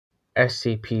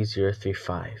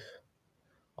SCP-035,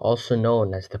 also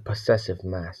known as the Possessive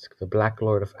Mask, the Black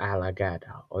Lord of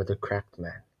Alagadda, or the Cracked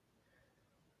Man.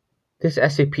 This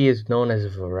SCP is known as a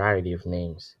variety of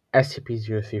names.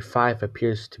 SCP-035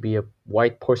 appears to be a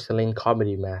white porcelain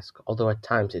comedy mask, although at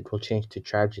times it will change to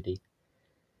tragedy.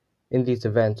 In these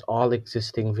events, all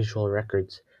existing visual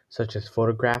records, such as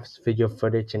photographs, video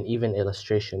footage, and even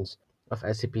illustrations of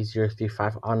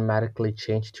SCP-035 automatically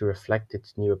change to reflect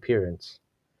its new appearance.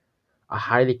 A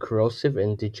highly corrosive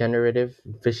and degenerative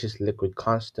vicious liquid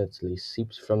constantly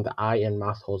seeps from the eye and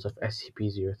mouth holes of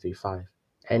SCP-035.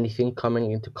 Anything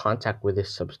coming into contact with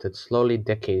this substance slowly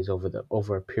decays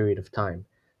over a period of time,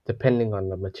 depending on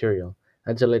the material,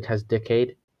 until it has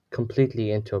decayed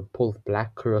completely into a pool of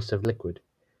black corrosive liquid.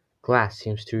 Glass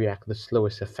seems to react the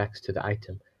slowest effects to the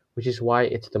item, which is why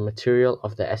it's the material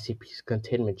of the SCP's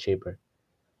containment chamber.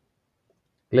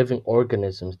 Living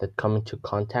organisms that come into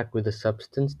contact with the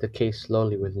substance decay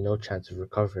slowly with no chance of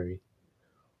recovery.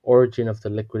 Origin of the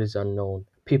liquid is unknown.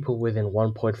 People within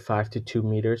 1.5 to 2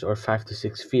 meters or 5 to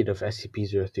 6 feet of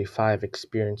SCP-035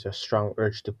 experience a strong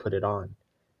urge to put it on.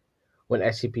 When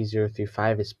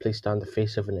SCP-035 is placed on the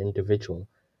face of an individual,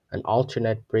 an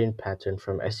alternate brain pattern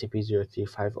from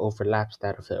SCP-035 overlaps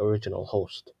that of the original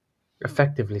host,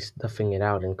 effectively snuffing it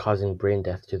out and causing brain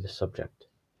death to the subject.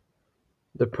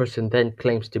 The person then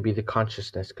claims to be the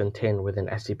consciousness contained within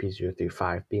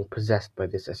SCP-035 being possessed by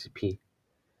this SCP.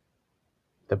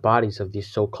 The bodies of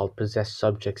these so-called possessed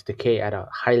subjects decay at a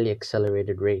highly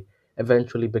accelerated rate,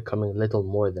 eventually becoming little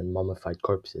more than mummified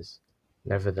corpses.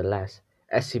 Nevertheless,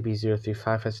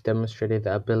 SCP-035 has demonstrated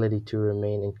the ability to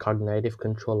remain in cognitive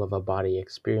control of a body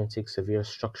experiencing severe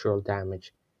structural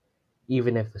damage,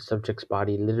 even if the subject's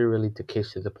body literally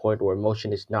decays to the point where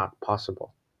motion is not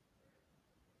possible.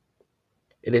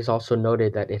 It is also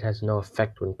noted that it has no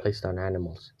effect when placed on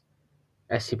animals.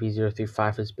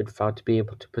 SCP-035 has been found to be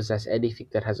able to possess anything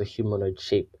that has a humanoid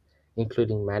shape,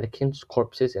 including mannequins,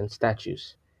 corpses, and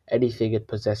statues. Anything it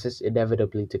possesses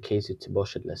inevitably decays into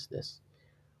motionlessness.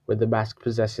 When the mask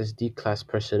possesses D-Class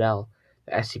personnel,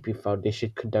 the SCP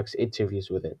Foundation conducts interviews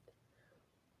with it.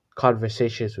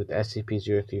 Conversations with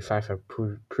SCP-035 have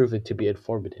proven to be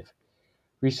informative.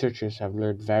 Researchers have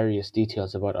learned various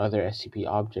details about other SCP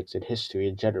objects and history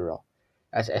in general,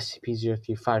 as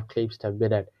SCP-035 claims to have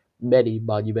been at many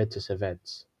momentous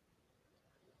events.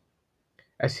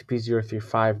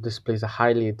 SCP-035 displays a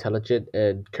highly intelligent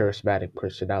and charismatic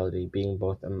personality, being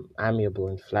both amiable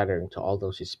and flattering to all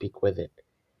those who speak with it.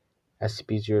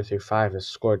 SCP-035 is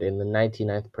scored in the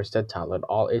 99th percentile on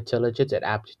all intelligence and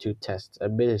aptitude tests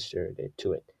administered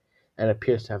to it, and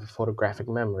appears to have a photographic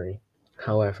memory.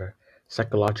 However,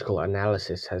 psychological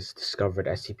analysis has discovered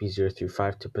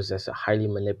SCP-035 to possess a highly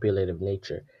manipulative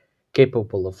nature,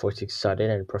 capable of forcing sudden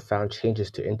and profound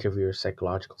changes to interviewers'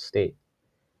 psychological state.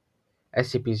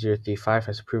 SCP-035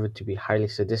 has proven to be highly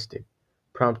sadistic,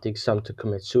 prompting some to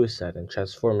commit suicide and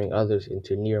transforming others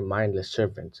into near-mindless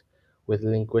servants with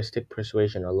linguistic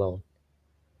persuasion alone.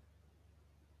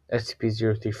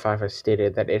 SCP-035 has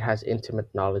stated that it has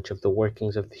intimate knowledge of the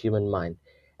workings of the human mind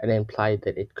and implied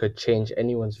that it could change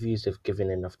anyone's views if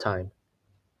given enough time.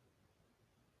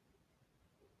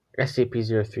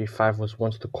 SCP-035 was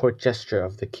once the court jester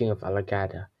of the King of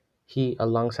Alagadda. He,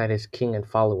 alongside his king and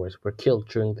followers, were killed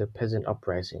during the peasant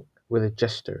uprising, with the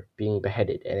jester being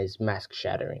beheaded and his mask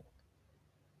shattering.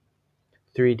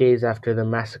 3 days after the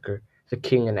massacre, the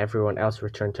king and everyone else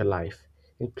returned to life,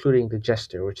 including the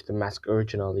jester which the mask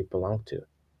originally belonged to.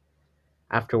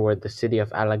 Afterward, the city of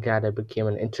Alagadda became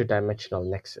an interdimensional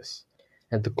nexus,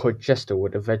 and the court jester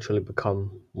would eventually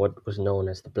become what was known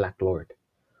as the Black Lord,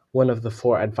 one of the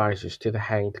 4 advisors to the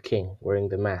hanged king wearing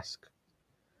the mask.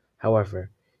 However,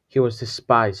 he was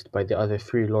despised by the other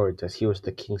 3 lords as he was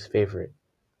the king's favorite.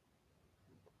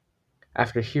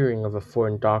 After hearing of a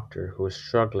foreign doctor who was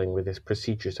struggling with his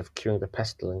procedures of curing the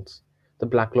pestilence, the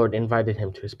Black Lord invited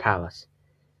him to his palace.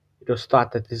 It was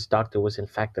thought that this doctor was in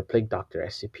fact the Plague Doctor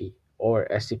SCP, or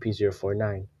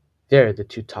SCP-049. There the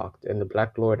two talked, and the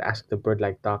Black Lord asked the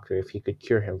bird-like doctor if he could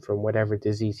cure him from whatever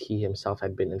disease he himself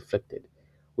had been inflicted,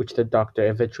 which the doctor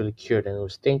eventually cured and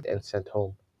was thanked and sent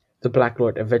home. The Black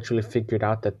Lord eventually figured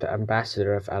out that the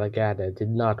ambassador of Alagadda did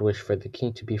not wish for the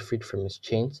king to be freed from his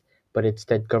chains, but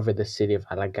instead governed the city of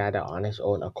Alagadda on his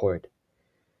own accord.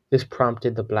 This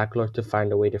prompted the Black Lord to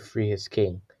find a way to free his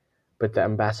king, but the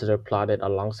ambassador plotted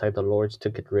alongside the lords to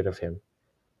get rid of him.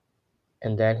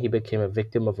 And then he became a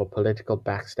victim of a political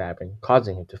backstabbing,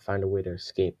 causing him to find a way to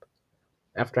escape.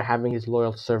 After having his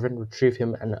loyal servant retrieve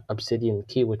him an obsidian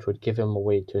key which would give him a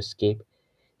way to escape,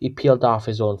 he peeled off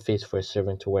his own face for his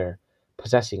servant to wear,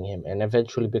 possessing him, and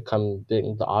eventually becoming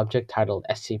the object titled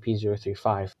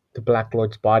SCP-035. The Black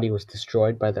Lord's body was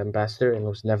destroyed by the ambassador and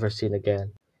was never seen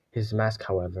again. His mask,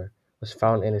 however, was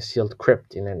found in a sealed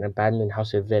crypt in an abandoned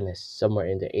house in Venice somewhere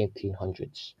in the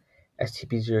 1800s.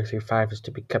 SCP-035 is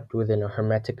to be kept within a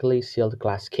hermetically sealed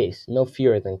glass case, no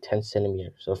fewer than 10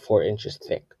 centimeters or 4 inches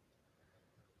thick.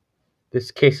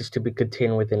 This case is to be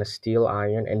contained within a steel,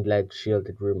 iron, and lead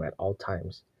shielded room at all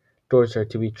times. Doors are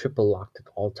to be triple locked at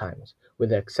all times, with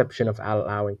the exception of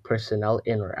allowing personnel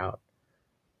in or out.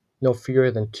 No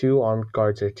fewer than 2 armed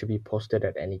guards are to be posted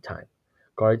at any time.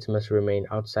 Guards must remain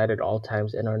outside at all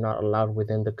times and are not allowed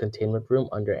within the containment room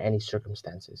under any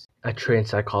circumstances. A trained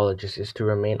psychologist is to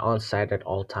remain on site at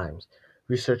all times.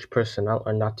 Research personnel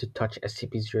are not to touch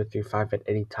SCP-035 at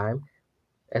any time.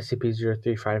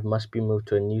 SCP-035 must be moved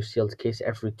to a new sealed case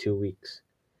every 2 weeks.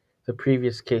 The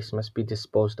previous case must be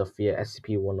disposed of via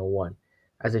SCP-101,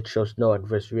 as it shows no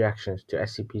adverse reactions to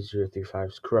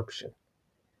SCP-035's corruption.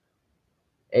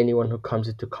 Anyone who comes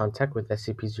into contact with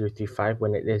SCP-035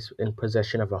 when it is in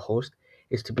possession of a host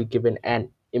is to be given an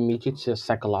immediate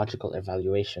psychological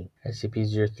evaluation.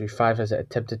 SCP-035 has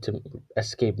attempted to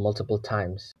escape multiple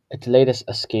times. Its latest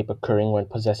escape occurring when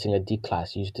possessing a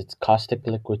D-Class used its caustic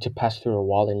liquid to pass through a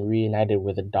wall and reunited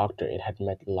with a doctor it had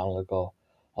met long ago,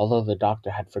 although the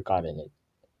doctor had forgotten it.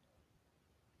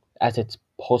 As its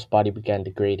host body began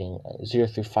degrading,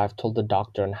 035 told the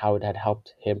doctor on how it had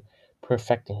helped him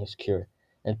perfecting his cure,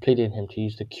 and pleaded him to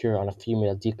use the cure on a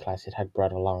female D-Class it had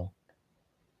brought along.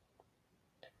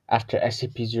 After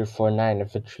SCP-049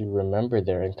 eventually remembered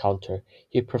their encounter,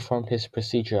 he performed his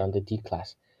procedure on the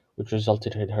D-Class, which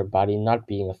resulted in her body not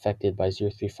being affected by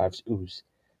 035's ooze,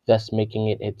 thus making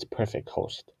it its perfect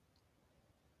host.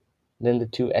 Then the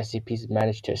 2 SCPs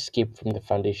managed to escape from the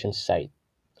Foundation's site.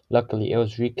 Luckily, it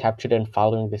was recaptured, and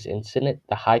following this incident,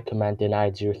 the High Command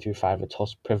denied 035 its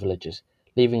host privileges,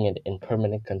 leaving it in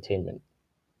permanent containment.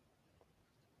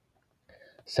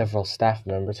 Several staff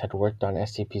members had worked on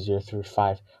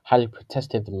SCP-035 highly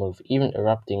protested the move, even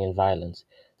erupting in violence,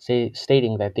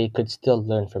 stating that they could still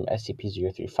learn from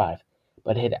SCP-035,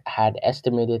 but it had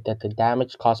estimated that the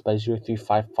damage caused by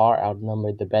 035 far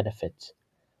outnumbered the benefits,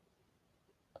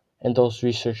 and those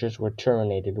researchers were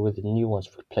terminated with new ones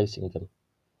replacing them.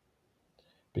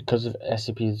 Because of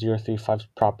SCP-035's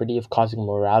property of causing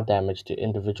morale damage to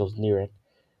individuals near it,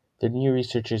 the new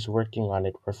researchers working on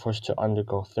it were forced to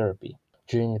undergo therapy.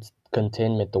 During its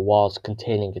containment, the walls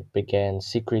containing it began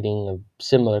secreting a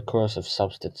similar corrosive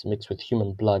substance mixed with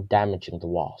human blood, damaging the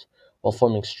walls, while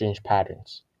forming strange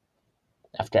patterns.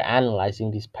 After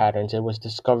analyzing these patterns, it was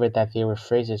discovered that they were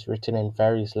phrases written in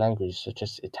various languages such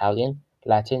as Italian,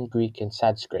 Latin, Greek, and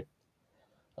Sanskrit,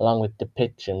 along with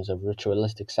depictions of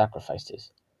ritualistic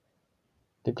sacrifices.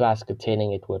 The glass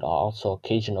containing it would also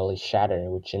occasionally shatter,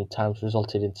 which in times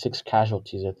resulted in 6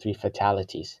 casualties and 3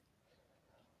 fatalities.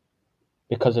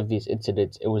 Because of these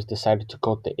incidents, it was decided to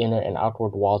coat the inner and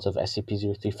outward walls of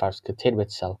SCP-035's containment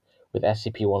cell with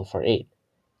SCP-148,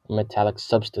 a metallic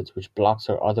substance which blocks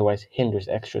or otherwise hinders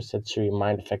extrasensory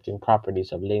mind-affecting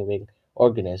properties of living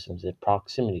organisms in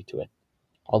proximity to it.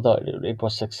 Although it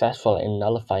was successful in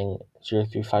nullifying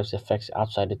 035's effects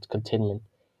outside its containment,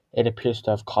 it appears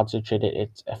to have concentrated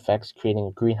its effects, creating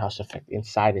a greenhouse effect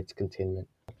inside its containment.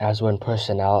 As when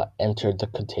personnel entered the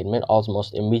containment,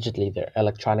 almost immediately their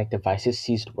electronic devices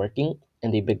ceased working,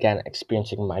 and they began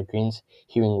experiencing migraines,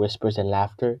 hearing whispers and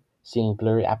laughter, seeing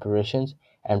blurry apparitions,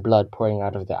 and blood pouring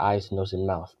out of their eyes, nose, and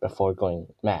mouth before going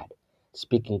mad,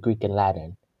 speaking Greek and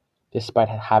Latin, despite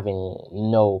having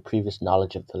no previous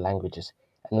knowledge of the languages,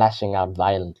 and lashing out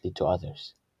violently to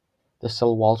others. The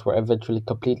cell walls were eventually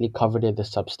completely covered in the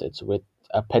substance, with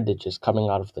appendages coming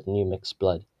out of the new mixed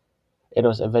blood. It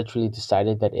was eventually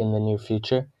decided that in the near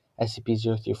future,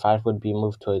 SCP-035 would be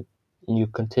moved to a new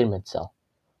containment cell.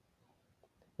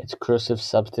 Its corrosive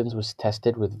substance was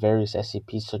tested with various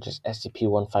SCPs such as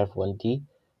SCP-151-D,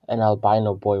 an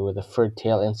albino boy with a furred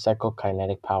tail and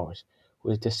psychokinetic powers, who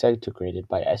was disintegrated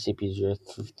by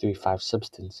SCP-035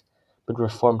 substance, but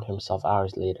reformed himself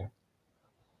hours later.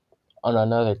 On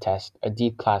another test, a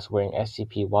D-Class wearing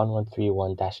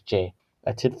SCP-1131-J,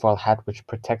 a tinfoil hat which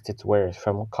protects its wearers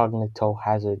from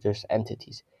cognitohazardous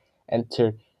entities,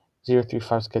 entered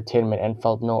 035's containment and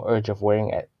felt no urge of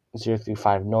wearing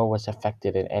 035, nor was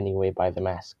affected in any way by the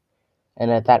mask. And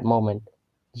at that moment,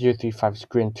 035's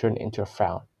grin turned into a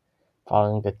frown.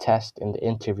 Following the test and the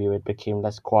interview, it became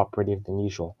less cooperative than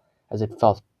usual, as it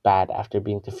felt bad after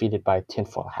being defeated by a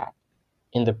tinfoil hat.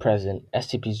 In the present,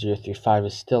 SCP-035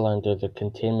 is still under the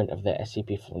containment of the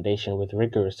SCP Foundation with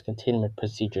rigorous containment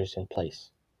procedures in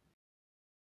place.